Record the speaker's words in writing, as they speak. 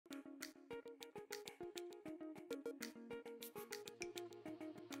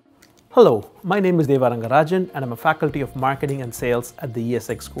Hello, my name is Deva Rangarajan and I'm a faculty of Marketing and Sales at the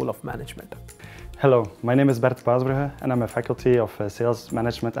ESX School of Management. Hello, my name is Bert Paasbrugge and I'm a faculty of Sales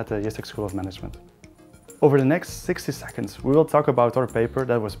Management at the ESX School of Management. Over the next 60 seconds, we will talk about our paper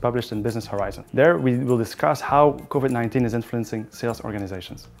that was published in Business Horizon. There we will discuss how COVID-19 is influencing sales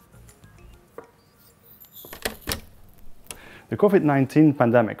organizations. The COVID-19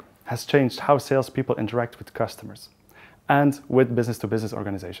 pandemic has changed how salespeople interact with customers and with business-to-business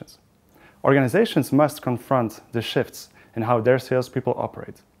organizations. Organizations must confront the shifts in how their salespeople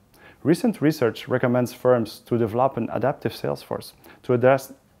operate. Recent research recommends firms to develop an adaptive sales force to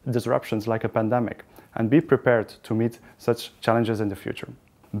address disruptions like a pandemic and be prepared to meet such challenges in the future.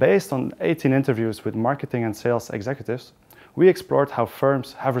 Based on 18 interviews with marketing and sales executives, we explored how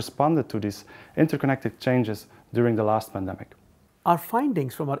firms have responded to these interconnected changes during the last pandemic. Our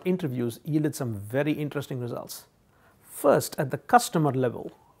findings from our interviews yielded some very interesting results. First, at the customer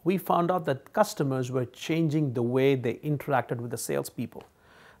level, we found out that customers were changing the way they interacted with the salespeople.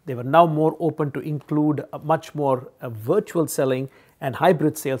 They were now more open to include much more virtual selling and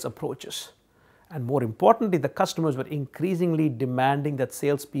hybrid sales approaches. And more importantly, the customers were increasingly demanding that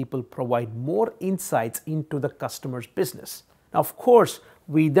salespeople provide more insights into the customer's business. Now, of course,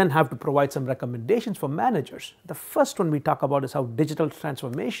 we then have to provide some recommendations for managers. The first one we talk about is how digital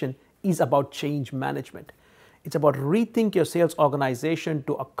transformation is about change management. It's about rethink your sales organization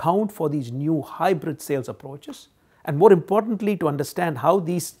to account for these new hybrid sales approaches, and more importantly, to understand how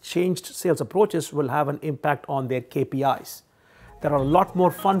these changed sales approaches will have an impact on their KPIs. There are a lot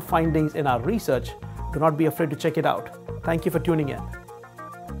more fun findings in our research. Do not be afraid to check it out. Thank you for tuning in.